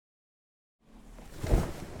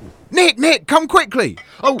Nick, come quickly!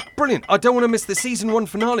 Oh, brilliant. I don't want to miss the season 1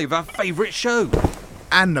 finale of our favourite show.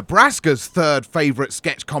 And Nebraska's third favourite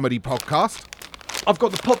sketch comedy podcast. I've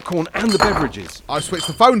got the popcorn and the beverages. I've switched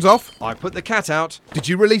the phones off. I put the cat out. Did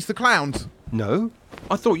you release the clowns? No,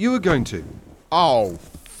 I thought you were going to. Oh,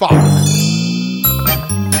 fuck.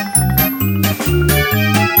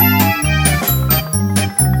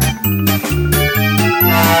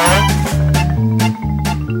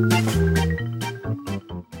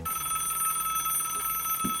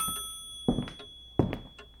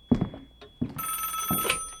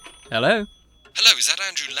 Hello? Hello, is that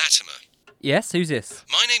Andrew Latimer? Yes, who's this?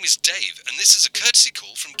 My name is Dave, and this is a courtesy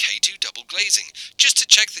call from K2 Double Glazing, just to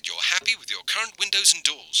check that you're happy with your current windows and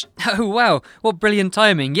doors. Oh, wow. What brilliant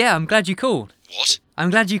timing. Yeah, I'm glad you called. What?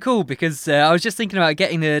 I'm glad you called because I was just thinking about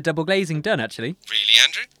getting the double glazing done, actually. Really,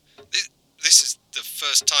 Andrew? This is the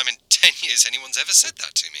first time in 10 years anyone's ever said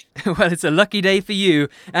that to me. Well, it's a lucky day for you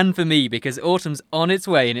and for me because autumn's on its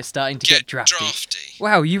way and it's starting to get drafty.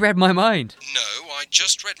 Wow, you read my mind. No, I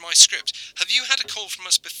just read my script. Have you had a call from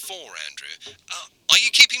us before, Andrew? Are you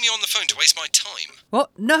keeping me on the phone to waste my time? What?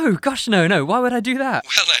 No, gosh, no. Why would I do that?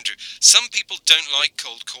 Well, Andrew, some people don't like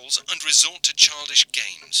cold calls and resort to childish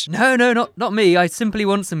games. No, not me. I simply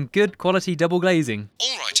want some good quality double glazing.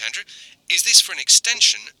 All right, Andrew. Is this for an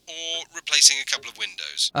extension or replacing a couple of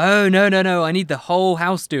windows? Oh, no. I need the whole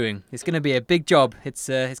house doing. It's going to be a big job. It's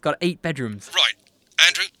got 8 bedrooms. Right.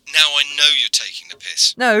 Andrew, now I know you're taking the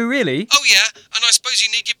piss. No, really? Oh, yeah? And I suppose you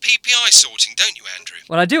need your PPI sorting, don't you, Andrew?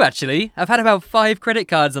 Well, I do, actually. I've had about 5 credit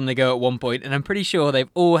cards on the go at one point, and I'm pretty sure they've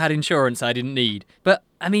all had insurance I didn't need. But,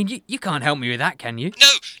 I mean, you can't help me with that, can you? No,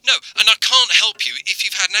 and I can't help you if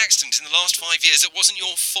you've had an accident in the last 5 years that wasn't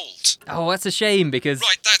your fault. Oh, that's a shame, because...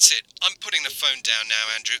 Right, that's it. I'm putting the phone down now,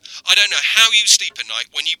 Andrew. I don't know how you sleep at night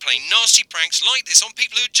when you play nasty pranks like this on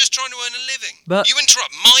people who are just trying to earn a living. But... You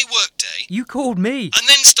interrupt my workday... You called me. And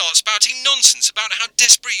then start spouting nonsense about how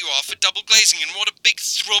desperate you are for double glazing and what a big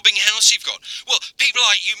throbbing house you've got. Well, people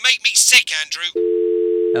like you make me sick, Andrew.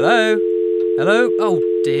 Hello? Oh,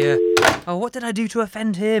 dear. Oh, what did I do to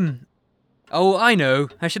offend him? Oh, I know.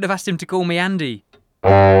 I should have asked him to call me Andy.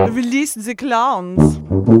 Release the clowns.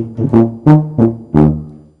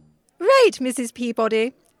 Right, Mrs.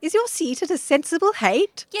 Peabody. Is your seat at a sensible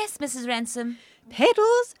height? Yes, Mrs. Ransom.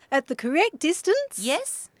 Pedals at the correct distance?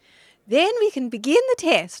 Yes. Then we can begin the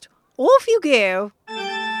test. Off you go.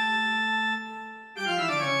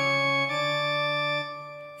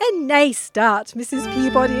 A nice start, Mrs.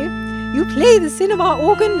 Peabody. You play the cinema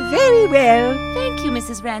organ very well. Thank you,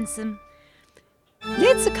 Mrs. Ransom.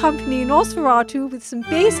 Let's accompany Nosferatu with some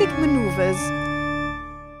basic maneuvers.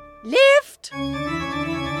 Left.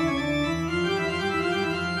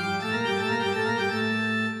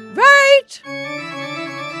 Right.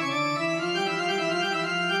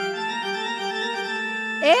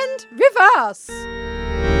 And reverse.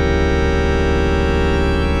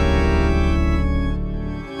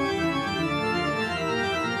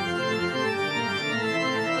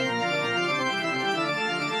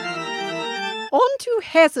 On to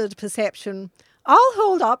hazard perception. I'll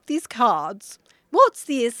hold up these cards. What's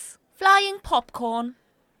this? Flying popcorn.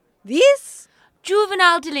 This?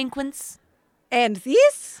 Juvenile delinquents. And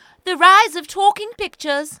this? The rise of talking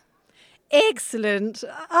pictures. Excellent.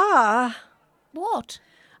 What?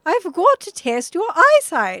 I forgot to test your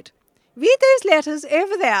eyesight. Read those letters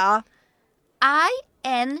over there.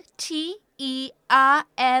 I-N-T-E-R-M-O.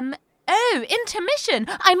 Intermission.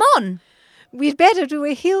 I'm on. We'd better do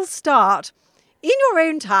a hill start. In your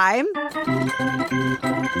own time.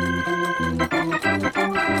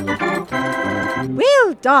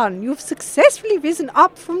 Well done. You've successfully risen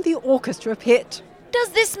up from the orchestra pit. Does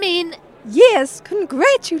this mean... Yes,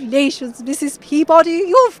 congratulations, Mrs. Peabody.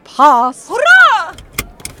 You've passed. Hurrah!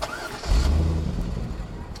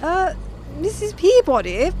 Mrs.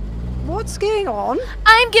 Peabody, what's going on?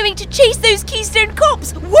 I'm going to chase those Keystone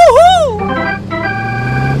Cops. Woohoo!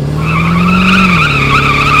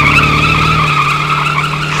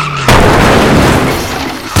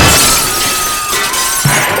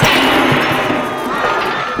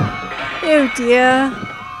 Oh dear.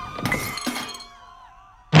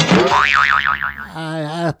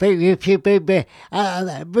 I think you should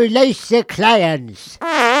release the clients.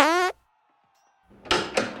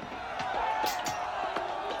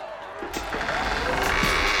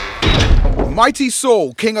 Mighty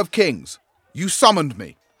Saul, King of Kings, you summoned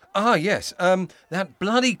me. Ah, yes. That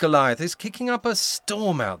bloody Goliath is kicking up a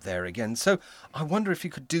storm out there again, so I wonder if you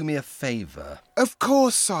could do me a favour. Of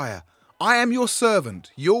course, sire. I am your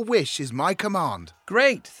servant. Your wish is my command.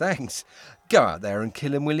 Great, thanks. Go out there and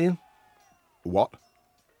kill him, will you? What?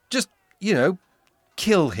 Just,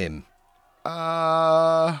 kill him.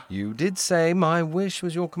 Yeah, You did say my wish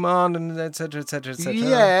was your command, and etc., etc.,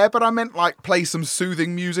 etc. but I meant like play some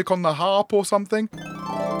soothing music on the harp or something.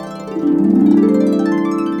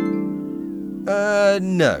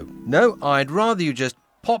 No, I'd rather you just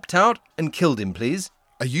popped out and killed him, please.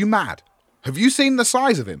 Are you mad? Have you seen the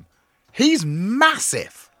size of him? He's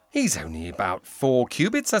massive. He's only about 4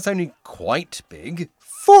 cubits, that's only quite big.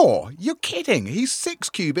 4? You're kidding. He's 6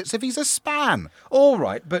 cubits if he's a span. All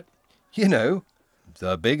right, but,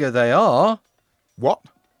 the bigger they are, What?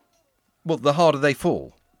 well, the harder they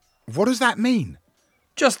fall. What does that mean?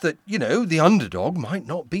 Just that, the underdog might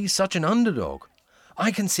not be such an underdog.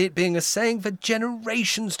 I can see it being a saying for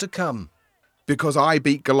generations to come. Because I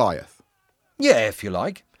beat Goliath. Yeah, if you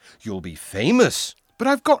like. You'll be famous. But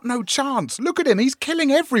I've got no chance. Look at him. He's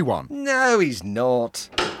killing everyone. No, he's not.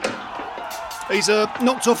 He's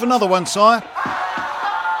knocked off another one, sire.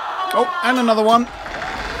 Oh, and another one.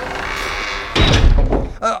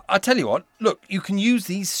 I tell you what, look, you can use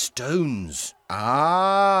these stones.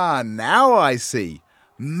 Ah, now I see.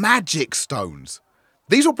 Magic stones.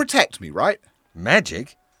 These will protect me, right?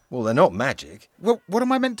 Magic? Well, they're not magic. Well, what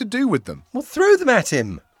am I meant to do with them? Well, throw them at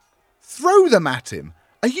him. Throw them at him?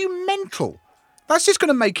 Are you mental? That's just going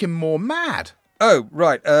to make him more mad. Oh,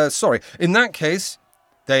 right, sorry. In that case,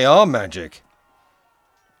 they are magic.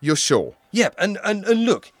 You're sure? Yep, and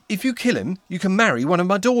look, if you kill him, you can marry one of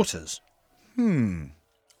my daughters.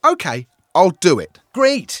 Okay, I'll do it.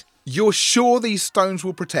 Great. You're sure these stones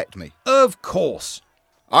will protect me? Of course.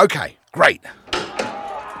 Okay, great.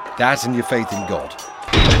 That and your faith in God.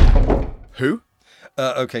 Who?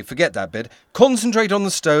 Okay, forget that bit. Concentrate on the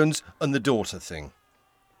stones and the daughter thing.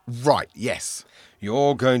 Right, yes.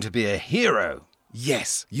 You're going to be a hero.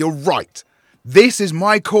 Yes, you're right. This is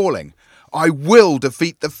my calling. I will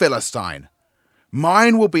defeat the Philistine.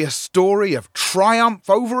 Mine will be a story of triumph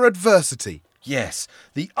over adversity. Yes,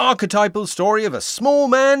 the archetypal story of a small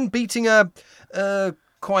man beating a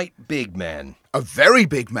quite big man. A very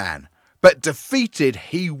big man, but defeated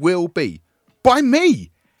he will be. By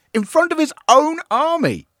me, in front of his own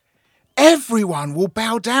army. Everyone will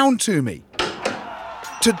bow down to me.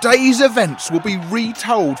 Today's events will be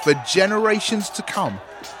retold for generations to come,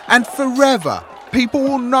 and forever people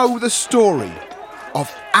will know the story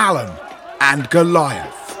of Alan and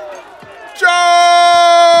Goliath.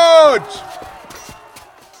 George!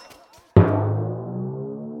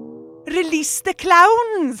 Release the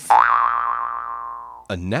clowns!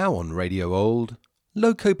 And now on Radio Old,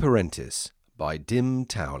 Loco Parentis by Dim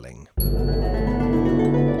Towling.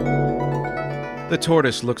 The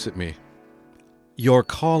tortoise looks at me. Your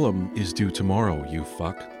column is due tomorrow, you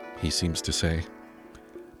fuck, he seems to say.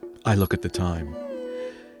 I look at the time.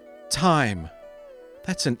 Time.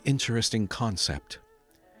 That's an interesting concept.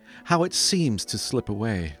 How it seems to slip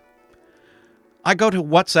away. I go to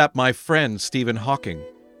WhatsApp my friend Stephen Hawking,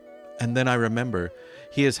 and then I remember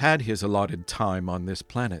he has had his allotted time on this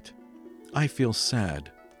planet. I feel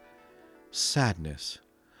sad. Sadness.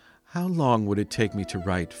 How long would it take me to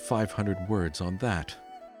write 500 words on that?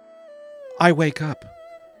 I wake up,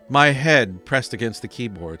 my head pressed against the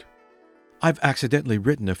keyboard. I've accidentally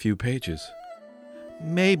written a few pages.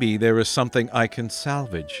 Maybe there is something I can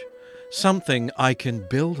salvage, something I can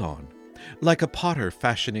build on, like a potter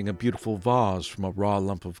fashioning a beautiful vase from a raw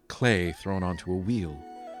lump of clay thrown onto a wheel,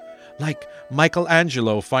 like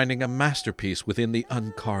Michelangelo finding a masterpiece within the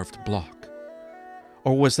uncarved block.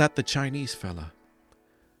 Or was that the Chinese fella?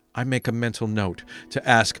 I make a mental note to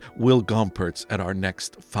ask Will Gompertz at our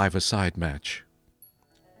next five-a-side match.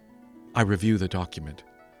 I review the document.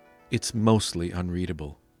 It's mostly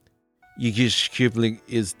unreadable. Yigish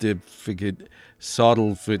is the figured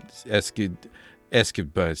Sodelfoot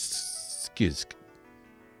Eskid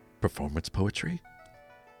performance poetry?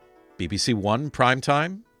 BBC One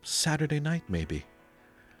primetime? Saturday night, maybe.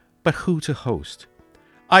 But who to host?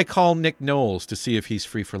 I call Nick Knowles to see if he's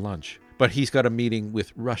free for lunch, but he's got a meeting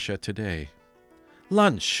with Russia today.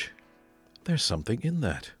 Lunch. There's something in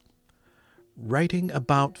that. Writing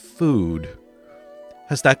about food.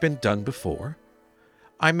 Has that been done before?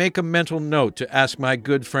 I make a mental note to ask my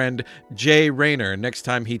good friend Jay Rayner next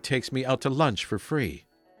time he takes me out to lunch for free.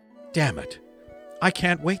 Damn it. I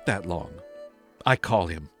can't wait that long. I call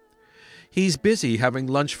him. He's busy having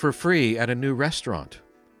lunch for free at a new restaurant.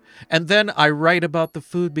 And then I write about the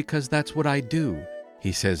food because that's what I do,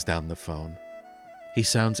 he says down the phone. He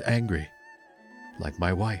sounds angry, like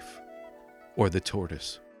my wife, or the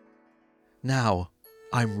tortoise. Now,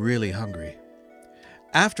 I'm really hungry.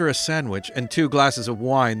 After a sandwich and 2 glasses of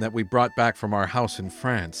wine that we brought back from our house in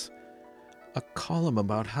France, a column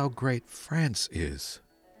about how great France is.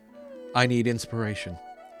 I need inspiration.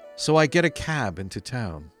 So I get a cab into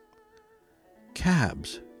town.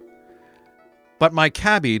 Cabs. But my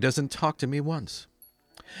cabbie doesn't talk to me once.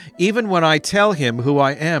 Even when I tell him who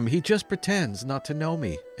I am, he just pretends not to know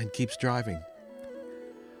me and keeps driving.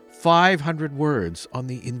 500 words on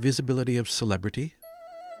the invisibility of celebrity.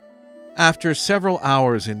 After several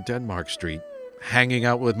hours in Denmark Street, hanging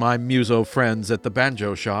out with my muso friends at the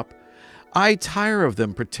banjo shop, I tire of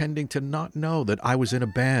them pretending to not know that I was in a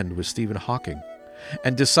band with Stephen Hawking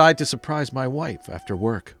and decide to surprise my wife after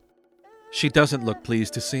work. She doesn't look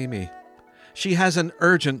pleased to see me. She has an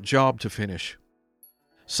urgent job to finish.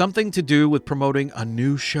 Something to do with promoting a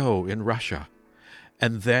new show in Russia.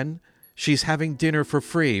 And then she's having dinner for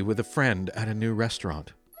free with a friend at a new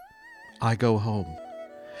restaurant. I go home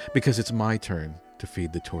because it's my turn to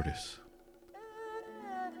feed the tortoise.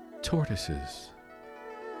 Tortoises.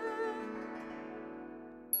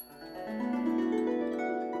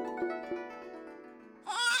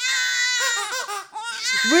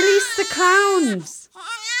 Release the clowns!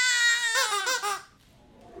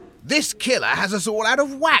 This killer has us all out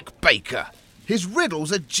of whack, Baker. His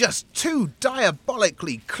riddles are just too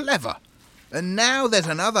diabolically clever. And now there's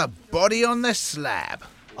another body on the slab.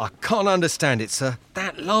 I can't understand it, sir.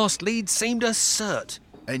 That last lead seemed a cert.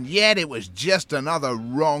 And yet it was just another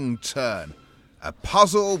wrong turn. A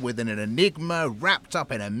puzzle within an enigma wrapped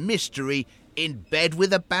up in a mystery in bed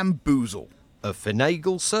with a bamboozle. A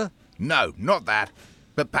finagle, sir? No, not that.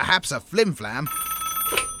 But perhaps a flimflam.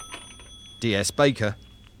 D.S. Baker.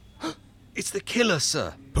 It's the killer,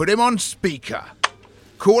 sir. Put him on speaker.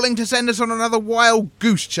 Calling to send us on another wild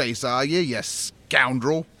goose chase, are you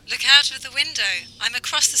scoundrel? Look out of the window. I'm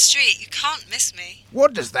across the street. You can't miss me.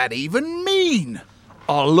 What does that even mean?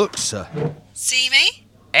 Oh, look, sir. See me?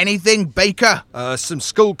 Anything, Baker? Some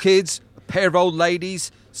school kids, a pair of old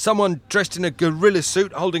ladies, someone dressed in a gorilla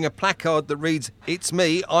suit holding a placard that reads, "It's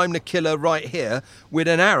me, I'm the killer right here," with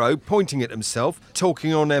an arrow pointing at himself,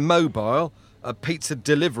 talking on their mobile, a pizza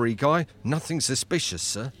delivery guy. Nothing suspicious,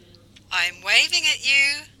 sir. I'm waving at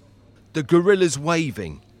you. The gorilla's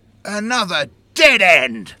waving. Another dead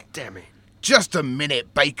end. Damn it. Just a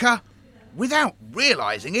minute, Baker. Without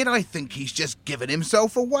realising it, I think he's just given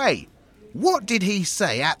himself away. What did he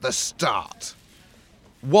say at the start?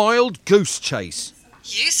 Wild goose chase.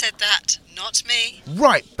 You said that, not me.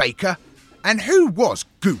 Right, Baker. And who was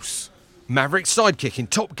Goose? Maverick's sidekick in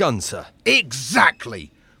Top Gun, sir.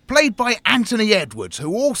 Exactly. Played by Anthony Edwards,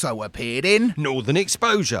 who also appeared in Northern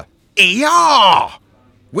Exposure. ER!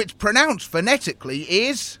 Which pronounced phonetically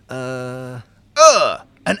is... an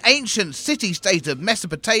ancient city-state of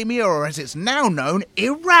Mesopotamia, or as it's now known,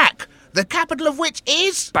 Iraq, the capital of which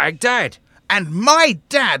is... Baghdad. And my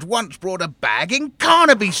dad once brought a bag in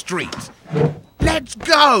Carnaby Street. Let's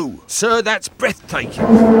go! Sir, that's breathtaking.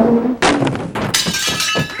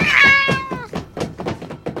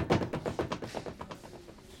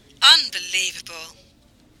 Unbelievable.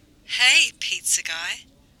 Hey, pizza guy.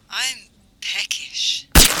 I'm peckish.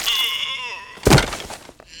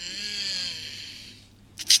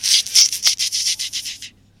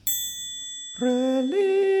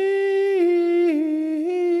 Release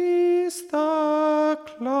the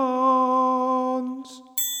clowns.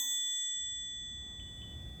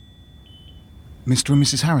 Mr. and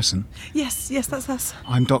Mrs. Harrison? Yes, that's us.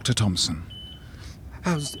 I'm Dr. Thompson.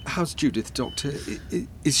 How's Judith, Doctor?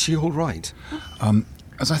 Is she all right?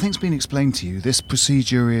 As I think's been explained to you, this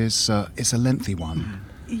procedure is a lengthy one.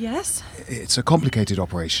 Yes? It's a complicated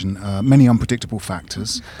operation, many unpredictable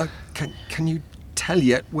factors. Can you tell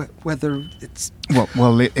yet whether it's...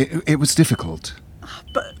 Well, it was difficult.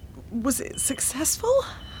 But was it successful?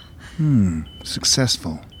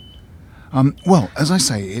 Successful. Well, as I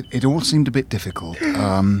say, it all seemed a bit difficult,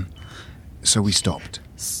 so we stopped.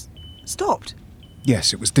 Stopped?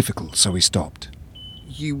 Yes, it was difficult, so we stopped.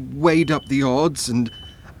 You weighed up the odds and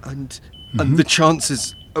the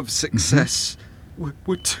chances of success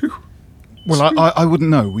were too... Well, I wouldn't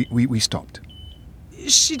know. We stopped.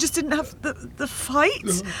 She just didn't have the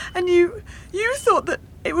fight? And you thought that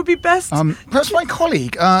it would be best... Perhaps my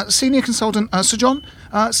colleague, senior consultant, Sir John?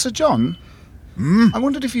 Sir John? I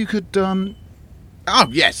wondered if you could... Oh,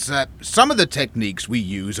 yes. Some of the techniques we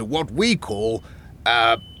use are what we call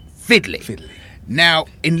fiddly. Now,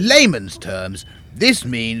 in layman's terms, this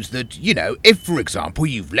means that, if, for example,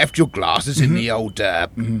 you've left your glasses in the old...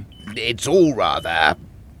 It's all rather...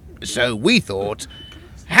 So we thought,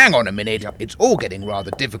 hang on a minute, it's all getting rather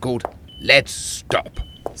difficult. Let's stop.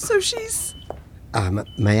 So she's...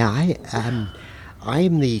 May I?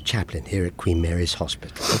 I'm the chaplain here at Queen Mary's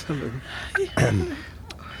Hospital. Hello.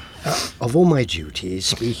 Of all my duties,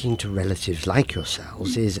 speaking to relatives like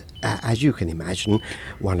yourselves is, as you can imagine,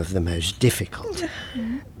 one of the most difficult.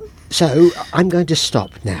 So, I'm going to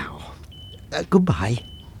stop now. Goodbye.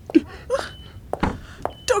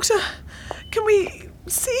 Doctor, can we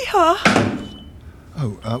see her?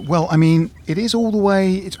 Oh, well, I mean, it is all the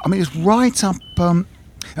way... It's right up...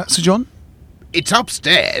 Sir John? It's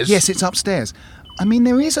upstairs? Yes, it's upstairs. I mean,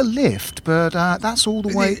 there is a lift, but that's all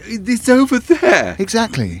the way... It's over there.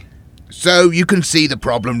 Exactly. So you can see the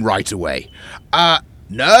problem right away.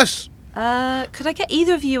 Nurse? Could I get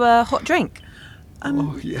either of you a hot drink?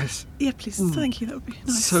 Oh, yes. Yeah, please. Thank you. That would be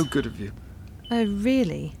nice. So good of you. Oh,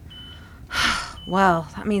 really? Well,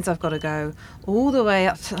 that means I've got to go all the way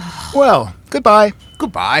up to... Well, goodbye.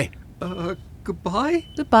 Goodbye. Goodbye?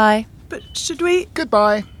 Goodbye. But should we...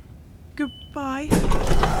 Goodbye. Goodbye.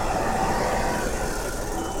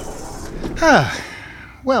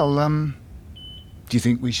 Well, do you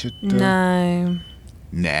think we should... No.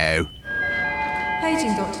 No.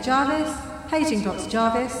 Paging Dr. Jarvis. Paging Dr.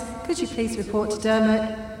 Jarvis. Could you please report to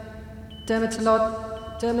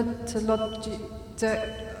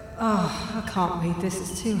I can't read this.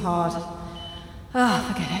 It's too hard.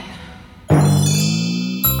 Forget it.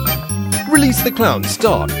 Release the Clown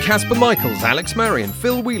starred Casper Michaels, Alex Marion,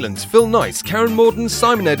 Phil Whelans, Phil Nice, Karen Morden,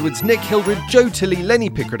 Simon Edwards, Nick Hildred, Joe Tilley, Lenny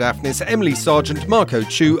Pickard-Aphnis, Emily Sargent, Marco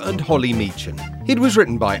Chu and Holly Meechan. It was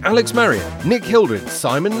written by Alex Marion, Nick Hildred,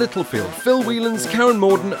 Simon Littlefield, Phil Whelans, Karen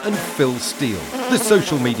Morden and Phil Steele. The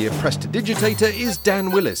social media prestidigitator is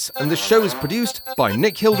Dan Willis and the show is produced by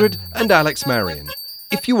Nick Hildred and Alex Marion.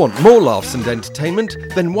 If you want more laughs and entertainment,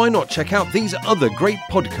 then why not check out these other great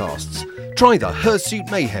podcasts? Try the Hirsute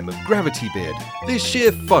Mayhem of Gravity Beard, the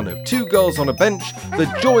sheer fun of Two Girls on a Bench,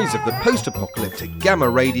 the joys of the post-apocalyptic Gamma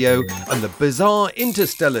Radio, and the bizarre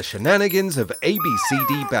interstellar shenanigans of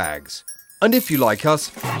ABCD Bags. And if you like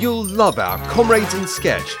us, you'll love our Comrades in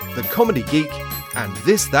Sketch, The Comedy Geek, and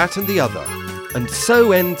This, That and the Other. And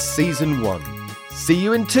so ends Season 1. See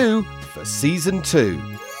you in 2 for Season 2.